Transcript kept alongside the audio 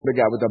to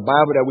God, with the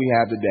Bible that we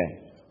have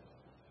today.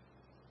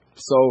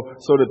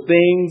 So the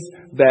things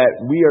that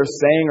we are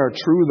saying are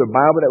true, the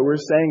Bible that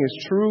we're saying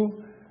is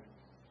true,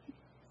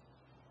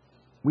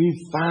 we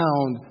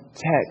found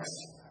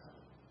texts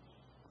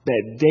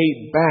that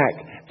date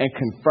back and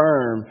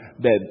confirm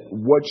that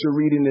what you're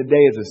reading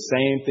today is the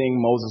same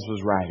thing Moses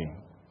was writing.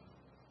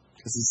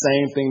 It's the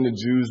same thing the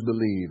Jews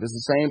believe. It's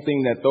the same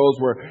thing that those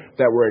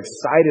that were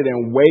excited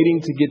and waiting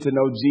to get to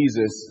know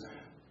Jesus.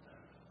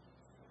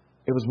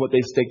 It was what they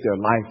staked their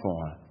life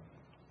on.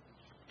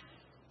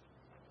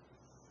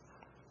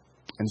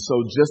 And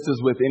so just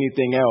as with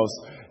anything else,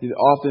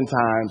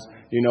 oftentimes,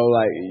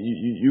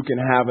 you can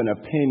have an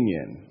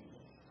opinion.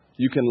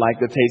 You can like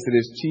the taste of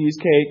this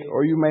cheesecake,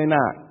 or you may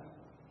not.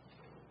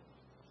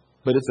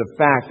 But it's a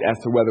fact as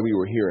to whether we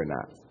were here or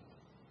not.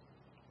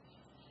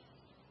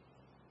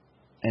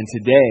 And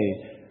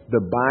today, the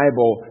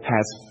Bible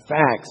has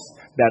facts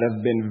that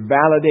have been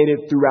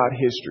validated throughout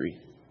history.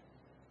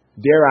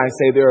 Dare I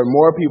say, there are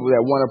more people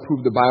that want to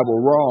prove the Bible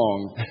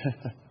wrong,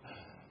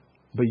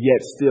 but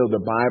yet still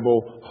the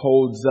Bible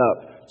holds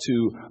up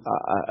to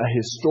a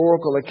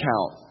historical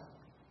account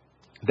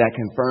that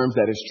confirms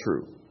that it's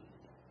true.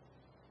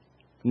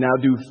 Now,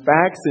 do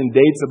facts and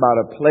dates about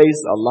a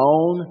place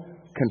alone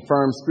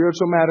confirm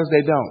spiritual matters?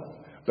 They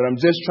don't. But I'm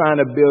just trying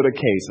to build a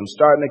case. I'm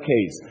starting a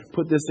case.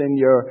 Put this in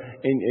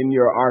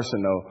your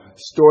arsenal.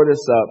 Store this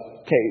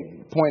up.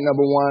 Okay, point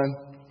number one,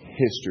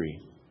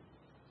 history.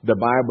 The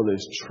Bible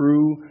is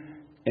true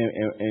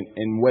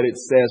in what it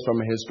says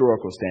from a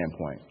historical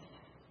standpoint.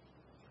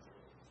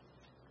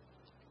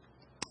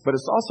 But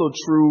it's also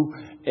true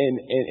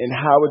in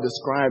how it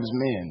describes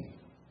men.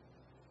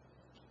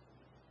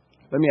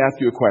 Let me ask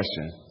you a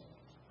question.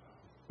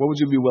 What would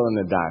you be willing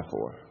to die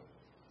for?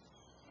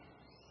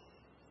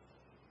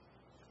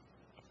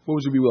 What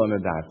would you be willing to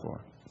die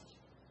for?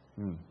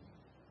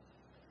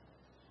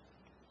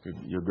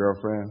 Your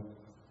girlfriend?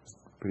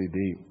 Pretty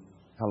deep.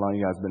 How long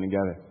you guys been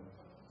together?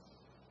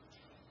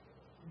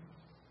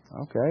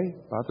 Okay,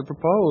 about to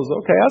propose.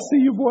 Okay, I see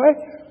you, boy.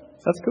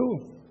 That's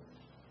cool.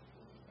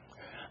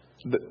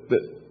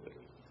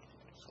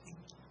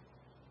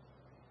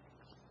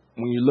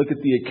 When you look at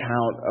the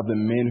account of the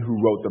men who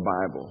wrote the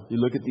Bible, you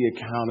look at the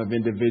account of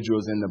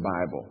individuals in the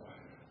Bible,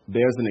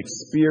 there's an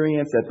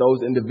experience that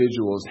those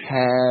individuals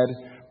had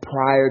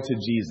prior to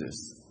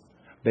Jesus.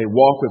 They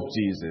walk with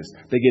Jesus.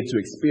 They get to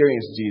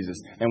experience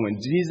Jesus. And when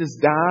Jesus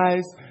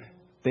dies,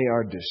 they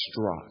are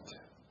distraught.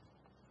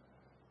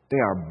 They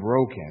are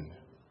broken.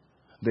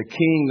 The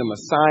king, the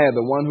Messiah,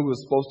 the one who was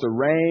supposed to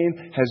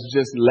reign, has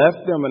just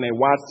left them and they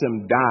watched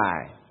him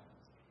die.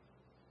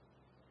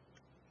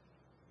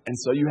 And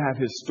so you have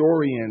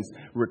historians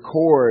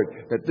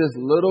record that this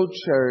little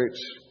church,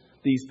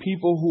 these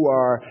people who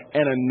are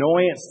an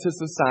annoyance to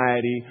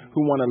society,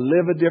 who want to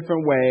live a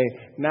different way,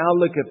 now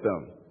look at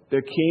them.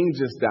 Their king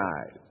just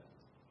died.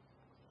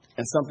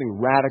 And something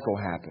radical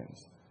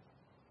happens.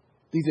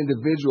 These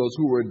individuals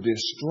who were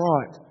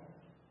distraught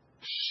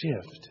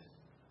shift.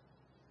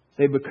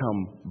 They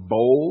become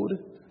bold.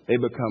 They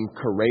become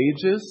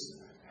courageous.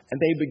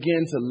 And they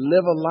begin to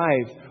live a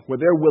life where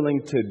they're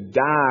willing to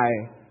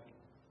die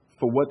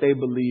for what they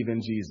believe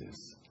in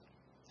Jesus.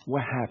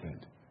 What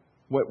happened?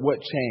 What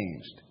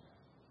changed?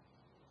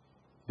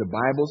 The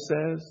Bible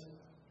says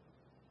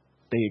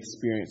they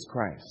experienced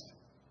Christ.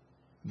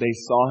 They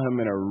saw him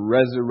in a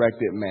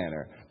resurrected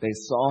manner. They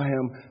saw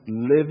him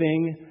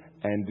living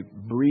and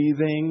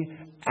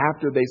breathing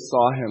after they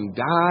saw him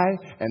die.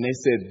 And they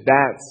said,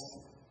 that's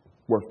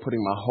worth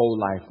putting my whole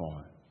life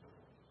on.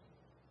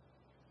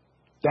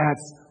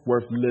 That's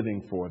worth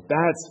living for.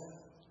 That's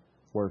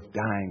worth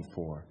dying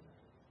for.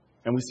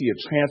 And we see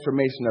a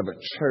transformation of a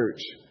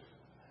church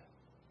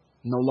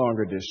no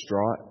longer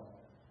distraught,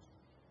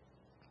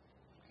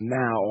 now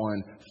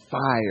on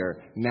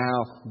fire,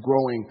 now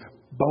growing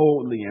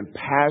boldly and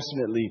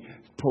passionately,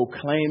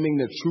 proclaiming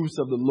the truths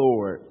of the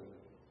Lord.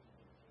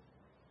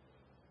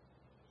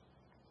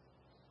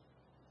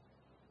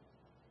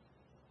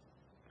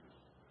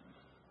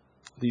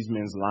 These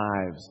men's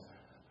lives,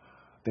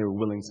 they were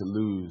willing to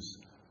lose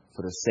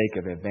for the sake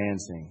of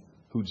advancing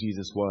who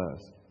Jesus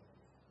was.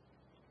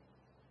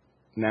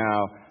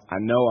 Now, I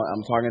know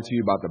I'm talking to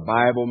you about the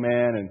Bible,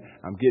 man, and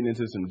I'm getting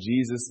into some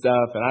Jesus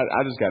stuff, and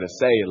I just got to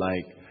say,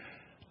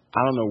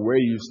 I don't know where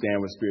you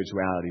stand with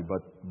spirituality,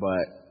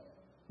 but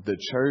the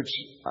church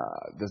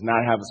does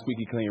not have a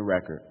squeaky clean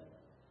record.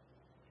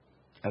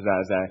 As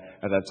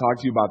I talk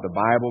to you about the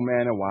Bible,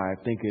 man, and why I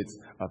think it's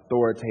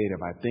authoritative,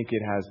 I think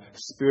it has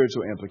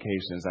spiritual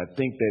implications. I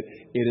think that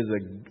it is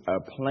a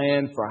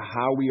plan for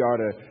how we are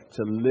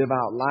to live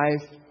out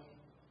life.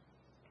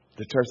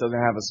 The church doesn't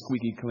have a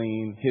squeaky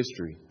clean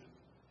history.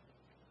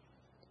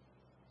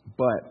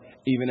 But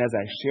even as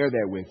I share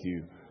that with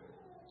you,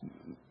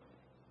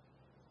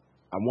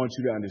 I want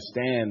you to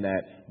understand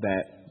that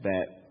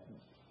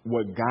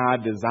what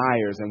God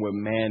desires and what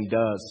man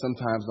does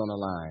sometimes don't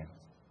align.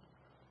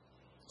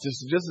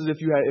 Just as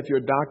if your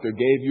doctor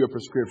gave you a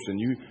prescription,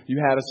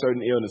 you had a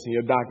certain illness and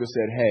your doctor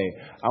said, hey,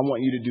 I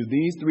want you to do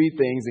these 3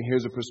 things and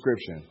here's a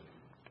prescription.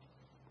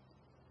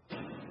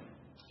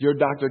 Your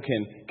doctor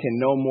can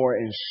no more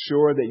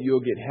ensure that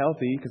you'll get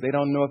healthy because they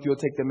don't know if you'll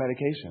take the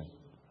medication.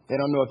 They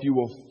don't know if you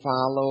will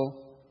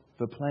follow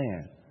the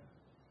plan.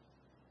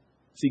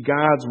 See,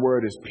 God's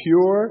word is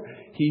pure.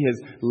 He has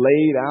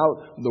laid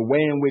out the way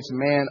in which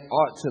man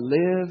ought to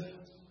live.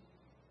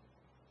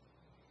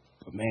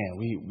 But man,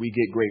 we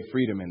get great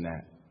freedom in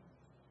that.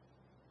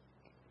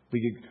 We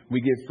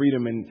get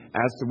freedom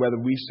as to whether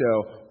we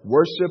shall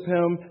worship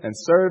him and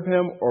serve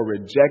him or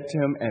reject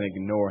him and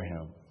ignore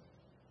him.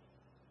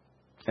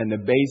 And the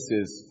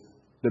basis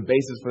for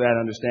that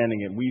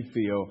understanding, and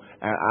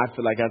I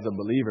feel like as a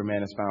believer,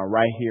 man, is found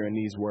right here in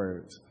these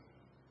words.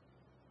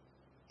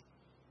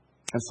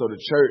 And so the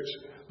church,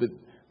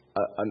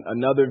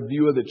 another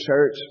view of the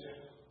church,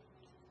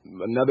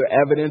 another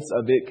evidence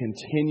of it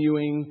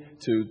continuing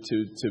to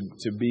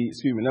be,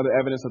 another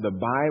evidence of the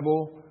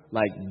Bible,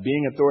 like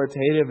being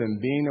authoritative and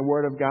being the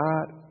Word of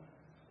God,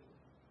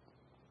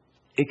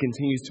 it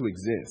continues to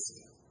exist.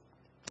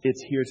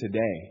 It's here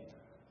today.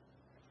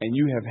 And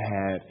you have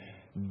had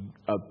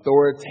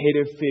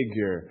authoritative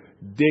figure,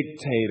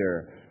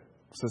 dictator,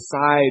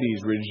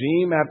 societies,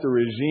 regime after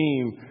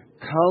regime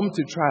come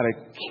to try to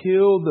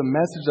kill the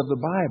message of the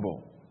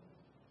Bible.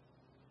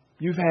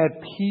 You've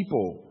had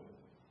people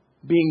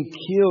being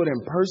killed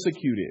and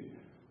persecuted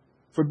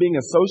for being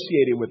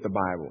associated with the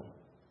Bible.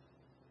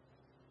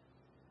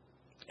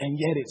 And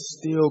yet it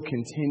still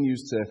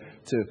continues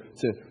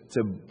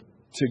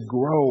to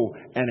grow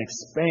and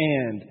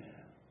expand,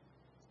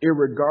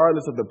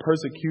 irregardless of the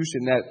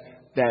persecution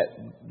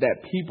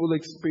that people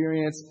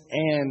experience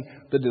and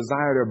the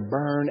desire to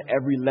burn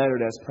every letter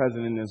that's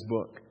present in this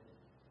book.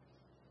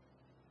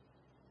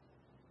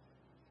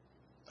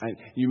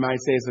 You might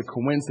say it's a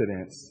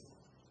coincidence.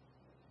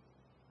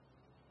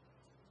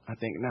 I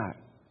think not.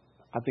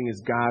 I think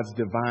it's God's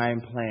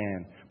divine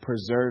plan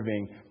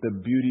preserving the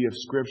beauty of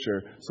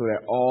Scripture so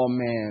that all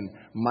men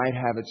might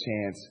have a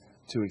chance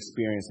to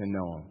experience and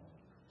know Him.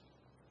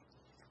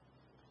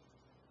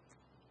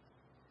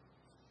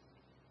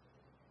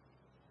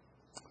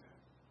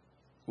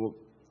 Well,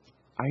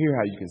 I hear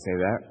how you can say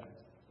that.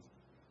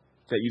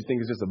 That you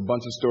think it's just a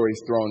bunch of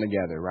stories thrown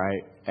together,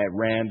 right? At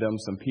random,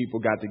 some people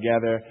got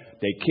together,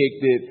 they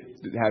kicked it,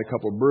 had a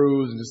couple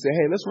brews, and just said,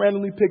 hey, let's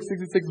randomly pick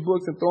 66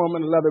 books and throw them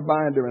in a leather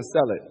binder and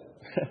sell it.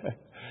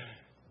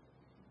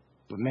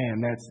 But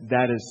man,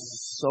 that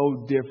is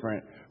so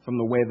different from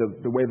the way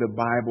the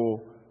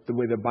Bible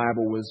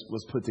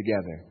was put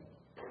together.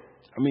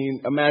 I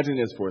mean, imagine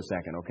this for a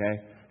second,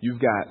 okay? You've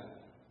got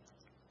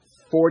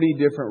 40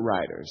 different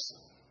writers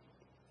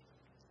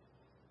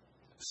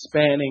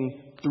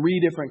spanning 3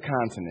 different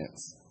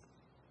continents.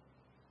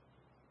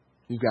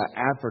 You've got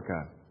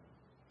Africa,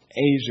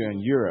 Asia,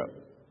 and Europe.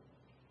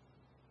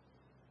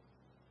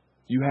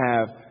 You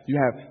have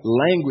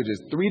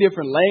languages, 3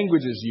 different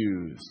languages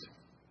used.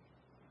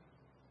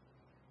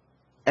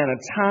 And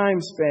a time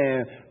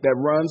span that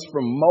runs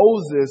from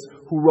Moses,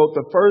 who wrote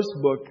the first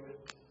book,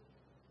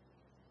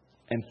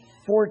 and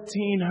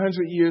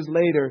 1,400 years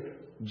later,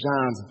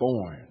 John's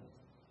born,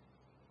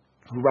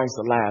 who writes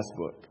the last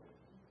book.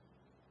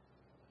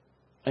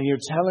 And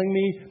you're telling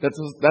me that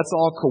that's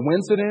all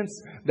coincidence?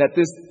 That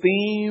this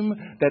theme,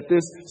 that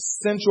this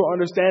central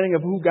understanding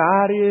of who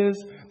God is,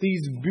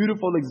 these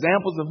beautiful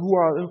examples of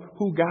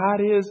who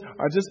God is,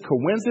 are just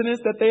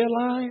coincidence that they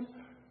align?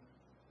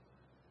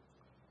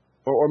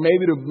 Or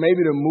maybe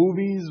the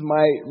movies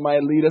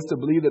might lead us to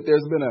believe that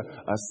there's been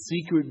a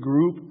secret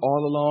group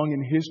all along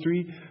in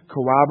history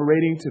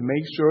corroborating to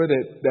make sure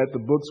that the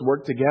books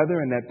work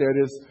together and that they're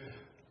this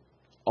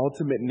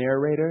ultimate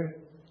narrator.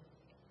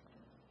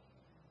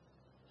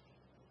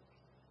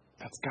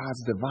 That's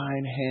God's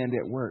divine hand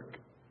at work,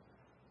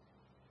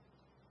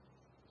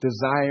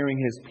 desiring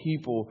His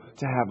people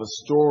to have a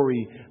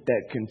story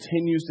that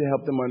continues to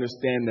help them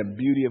understand the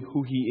beauty of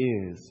who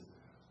He is,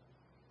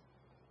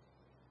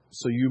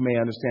 so you may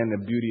understand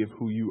the beauty of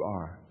who you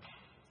are.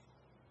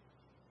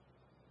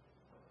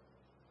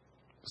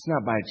 It's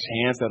not by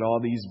chance that all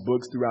these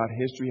books throughout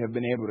history have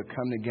been able to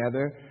come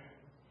together.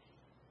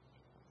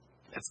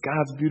 It's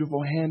God's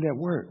beautiful hand at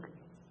work.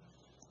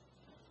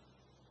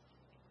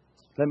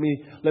 Let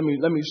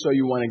me show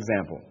you one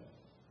example.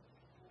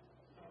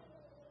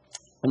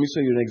 Let me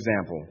show you an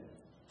example.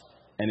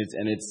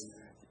 And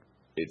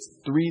it's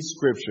 3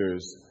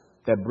 scriptures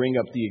that bring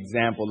up the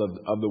example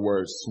of the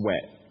word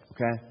sweat.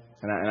 Okay?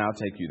 And I'll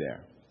take you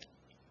there.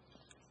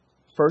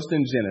 First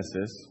in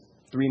Genesis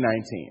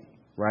 3:19,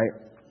 right?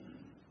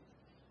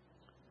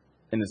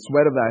 In the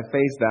sweat of thy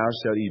face thou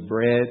shalt eat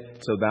bread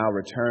till thou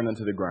return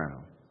unto the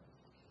ground.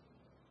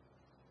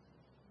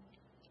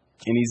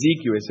 In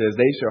Ezekiel it says,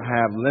 they shall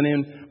have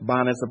linen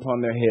bonnets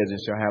upon their heads and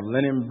shall have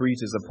linen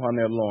breeches upon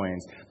their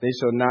loins. They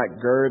shall not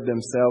gird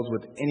themselves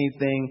with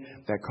anything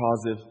that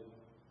causeth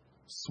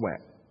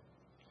sweat.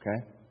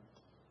 Okay?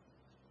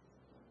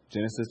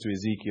 Genesis to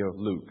Ezekiel,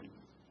 Luke.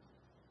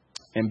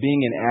 And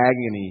being in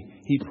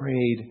agony, he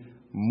prayed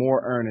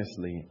more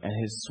earnestly, and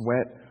his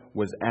sweat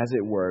was, as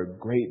it were,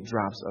 great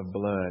drops of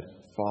blood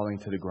falling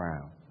to the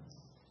ground.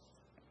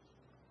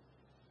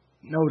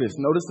 Notice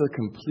the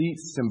complete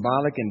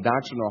symbolic and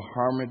doctrinal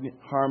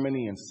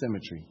harmony and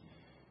symmetry.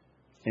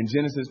 In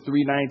Genesis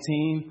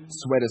 3:19,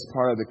 sweat is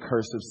part of the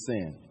curse of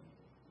sin.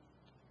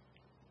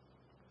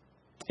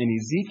 In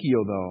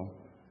Ezekiel, though,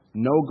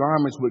 no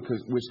garments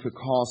which could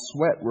cause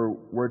sweat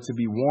were to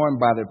be worn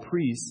by the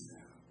priests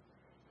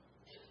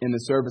in the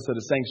service of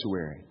the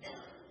sanctuary.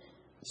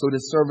 So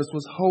this service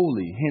was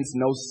holy. Hence,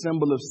 no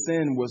symbol of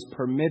sin was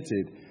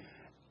permitted,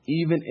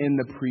 even in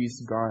the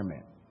priest's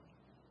garment.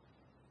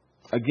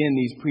 Again,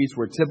 these priests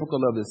were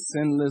typical of the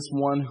sinless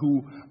one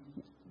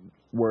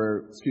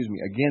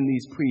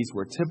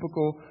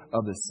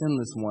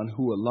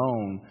who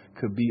alone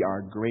could be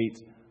our great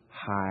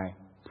high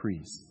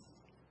priest.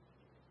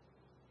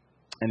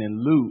 And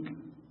in Luke,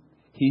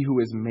 he who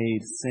is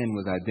made sin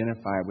was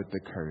identified with the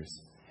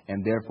curse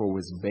and therefore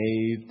was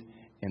bathed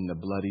in the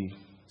bloody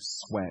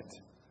sweat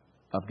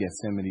of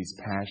Gethsemane's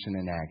passion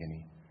and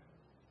agony.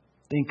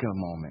 Think a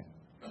moment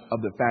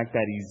of the fact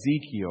that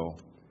Ezekiel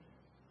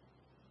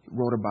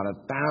wrote about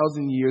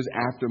 1,000 years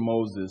after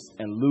Moses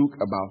and Luke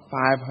about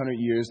 500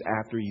 years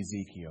after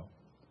Ezekiel.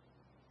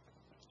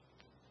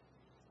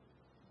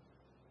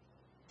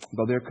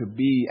 Though there could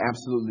be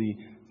absolutely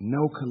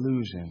no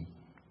collusion,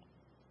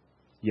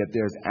 yet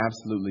there's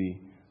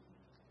absolutely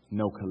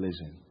no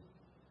collision.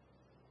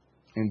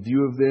 In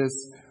view of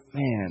this,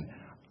 man,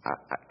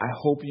 I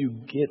hope you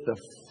get the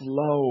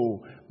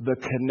flow, the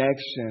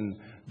connection,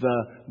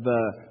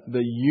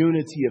 the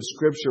unity of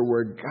Scripture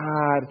where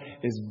God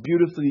is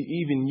beautifully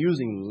even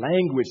using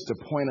language to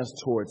point us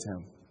towards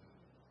Him.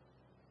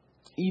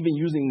 Even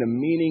using the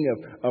meaning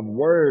of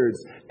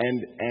words,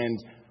 and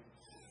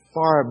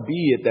far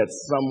be it that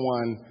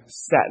someone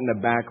sat in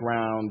the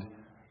background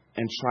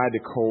and tried to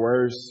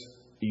coerce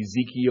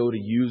Ezekiel to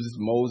use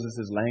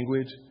Moses'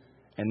 language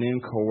and then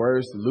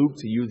coerce Luke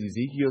to use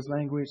Ezekiel's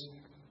language.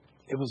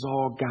 It was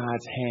all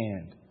God's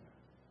hand.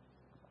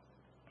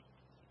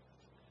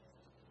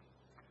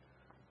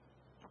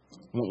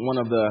 One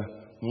of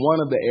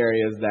the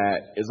areas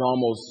that is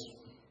almost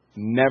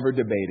never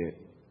debated,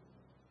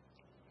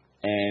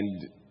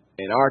 and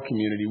in our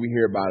community we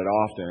hear about it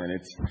often, and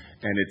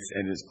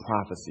it's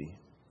prophecy.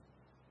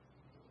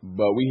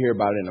 But we hear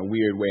about it in a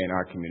weird way in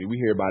our community. We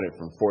hear about it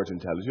from fortune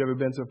tellers. You ever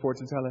been to a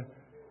fortune teller?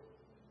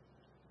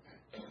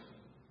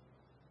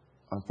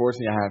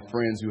 Unfortunately, I have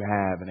friends who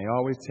have, and they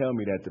always tell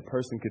me that the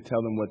person could tell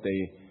them what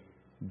they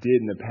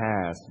did in the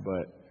past,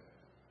 but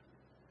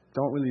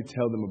don't really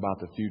tell them about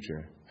the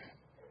future.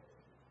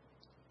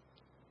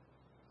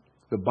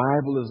 The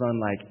Bible is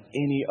unlike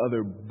any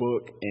other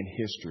book in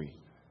history.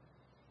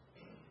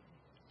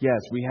 Yes,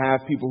 we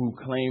have people who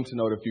claim to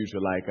know the future,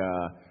 like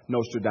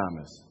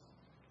Nostradamus.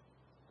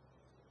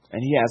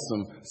 And he has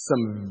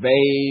some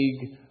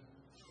vague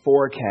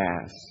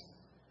forecasts.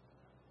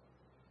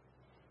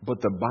 But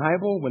the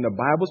Bible, when the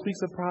Bible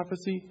speaks of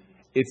prophecy,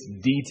 it's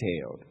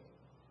detailed.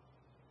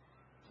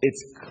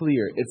 It's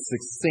clear. It's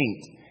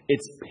succinct. It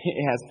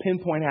has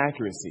pinpoint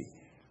accuracy.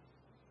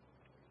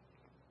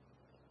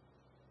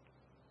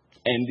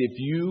 And if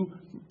you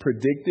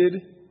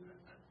predicted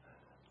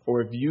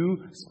or if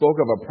you spoke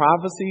of a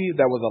prophecy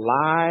that was a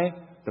lie,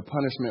 the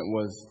punishment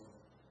was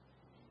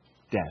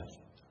death.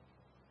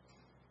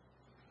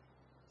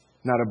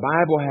 Now, the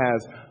Bible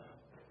has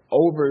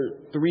over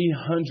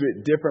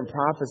 300 different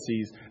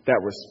prophecies that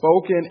were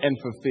spoken and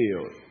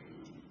fulfilled.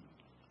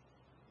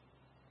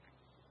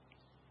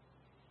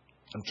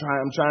 I'm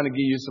trying to give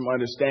you some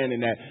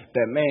understanding that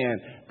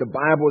man, the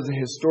Bible is a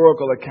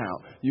historical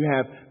account. You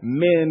have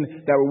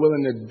men that were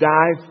willing to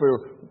die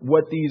for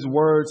what these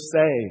words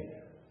say.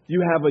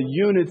 You have a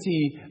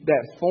unity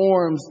that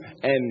forms,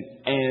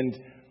 and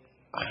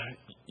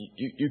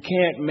you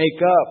can't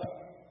make up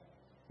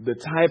the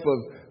type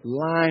of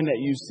line that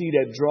you see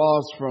that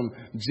draws from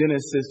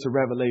Genesis to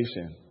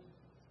Revelation.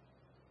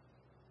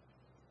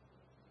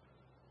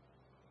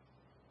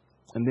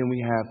 And then we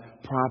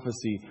have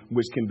prophecy,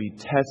 which can be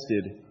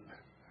tested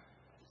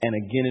and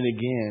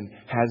again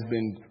has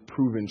been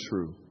proven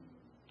true.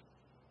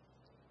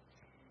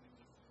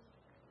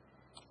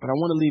 But I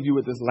want to leave you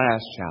with this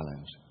last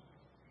challenge.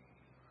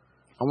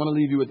 I want to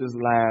leave you with this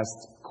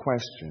last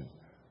question.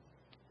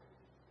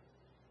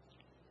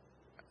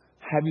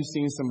 Have you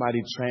seen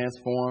somebody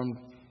transformed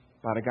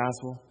by the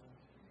gospel?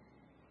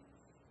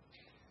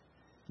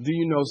 Do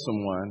you know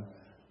someone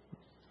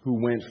who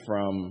went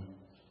from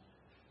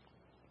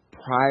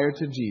prior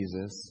to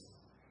Jesus,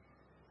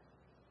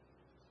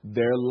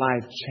 their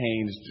life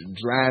changed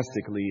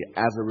drastically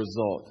as a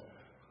result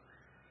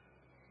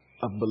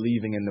of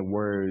believing in the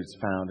words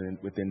found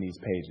within these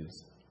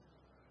pages?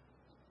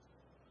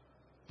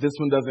 This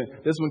one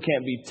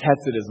can't be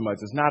tested as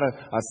much. It's not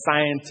a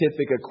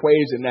scientific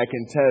equation that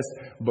can test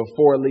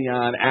before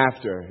Leon,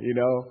 after, you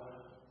know.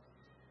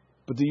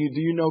 But do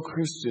you know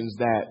Christians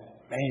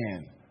that,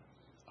 man,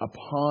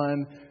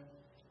 upon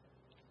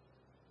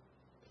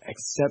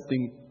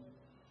accepting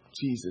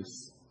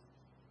Jesus,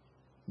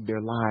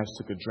 their lives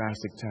took a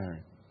drastic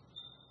turn?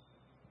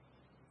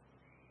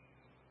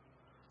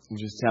 I'm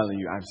just telling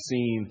you, I've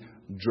seen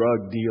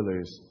drug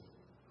dealers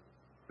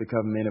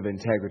become men of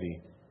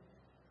integrity.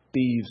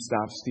 Thieves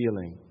stop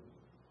stealing.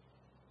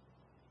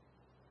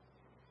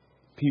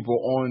 People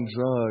on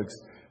drugs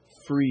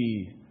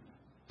free.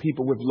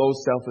 People with low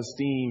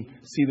self-esteem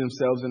see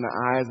themselves in the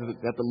eyes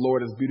that the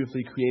Lord has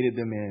beautifully created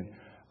them in.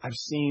 I've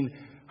seen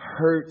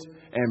hurt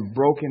and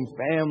broken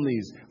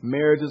families,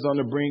 marriages on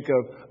the brink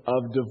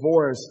of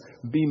divorce,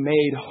 be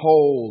made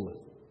whole.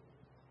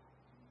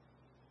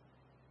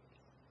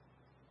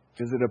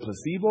 Is it a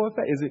placebo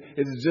effect?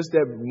 Is it just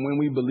that when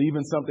we believe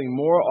in something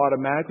more,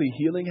 automatically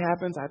healing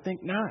happens? I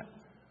think not.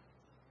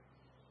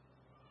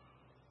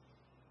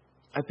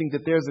 I think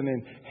that there's an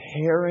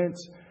inherent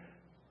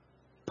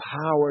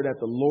power that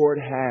the Lord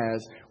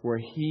has where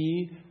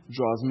He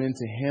draws men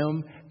to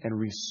Him and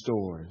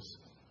restores.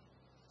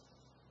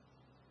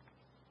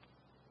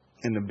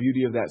 And the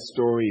beauty of that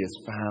story is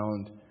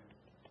found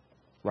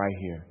right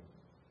here.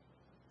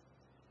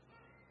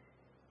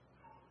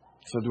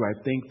 So do I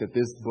think that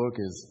this book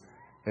is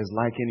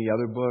like any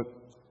other book?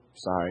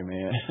 Sorry,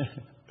 man.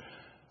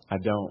 I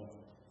don't.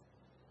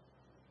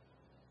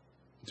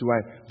 Do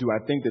I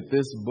think that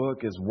this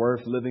book is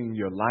worth living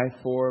your life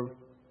for?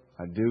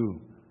 I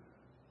do.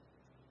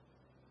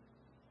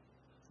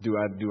 Do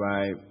I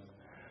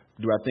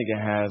think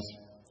it has,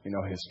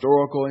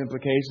 historical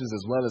implications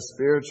as well as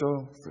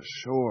spiritual? For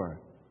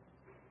sure.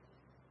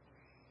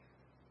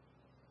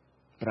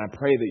 But I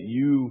pray that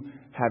you,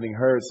 having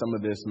heard some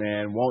of this,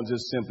 man, won't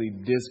just simply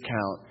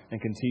discount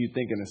and continue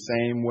thinking the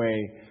same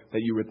way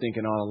that you were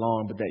thinking all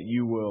along, but that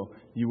you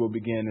will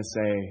begin to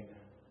say,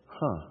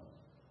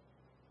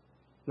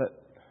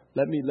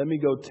 let me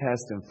go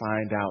test and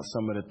find out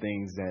some of the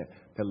things that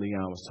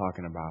Leon was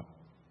talking about.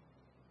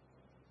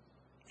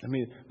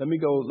 Let me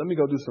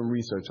go do some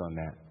research on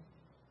that.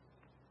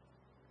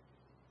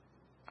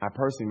 I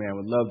personally, man,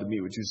 would love to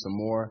meet with you some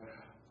more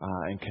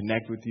and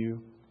connect with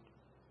you.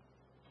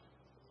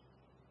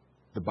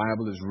 The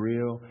Bible is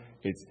real.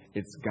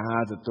 It's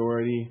God's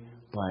authority.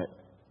 But,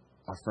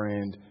 my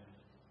friend,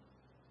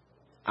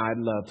 I'd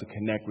love to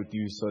connect with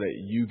you so that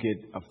you get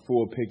a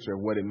full picture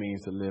of what it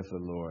means to live for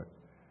the Lord.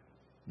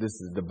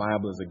 The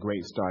Bible is a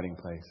great starting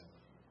place.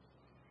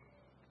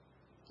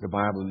 The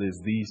Bible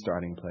is the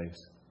starting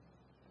place.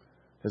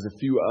 There's a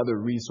few other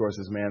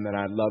resources, man, that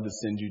I'd love to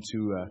send you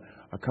to,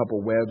 a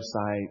couple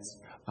websites.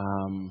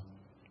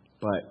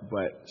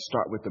 But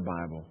start with the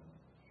Bible.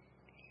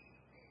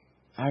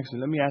 Actually,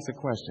 let me ask a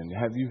question.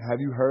 Have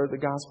you heard the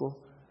gospel?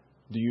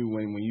 Do you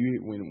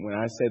when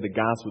I say the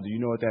gospel, do you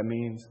know what that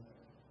means?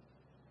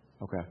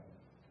 Okay.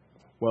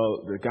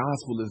 Well, the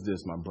gospel is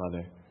this, my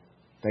brother,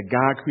 that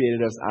God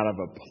created us out of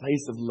a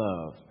place of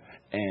love,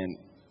 and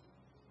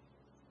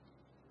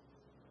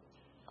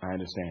I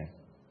understand.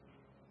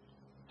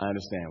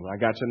 Well, I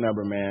got your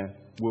number, man.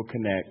 We'll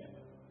connect.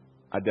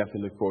 I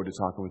definitely look forward to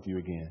talking with you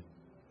again.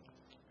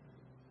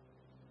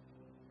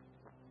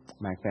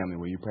 Mac family,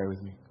 will you pray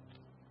with me?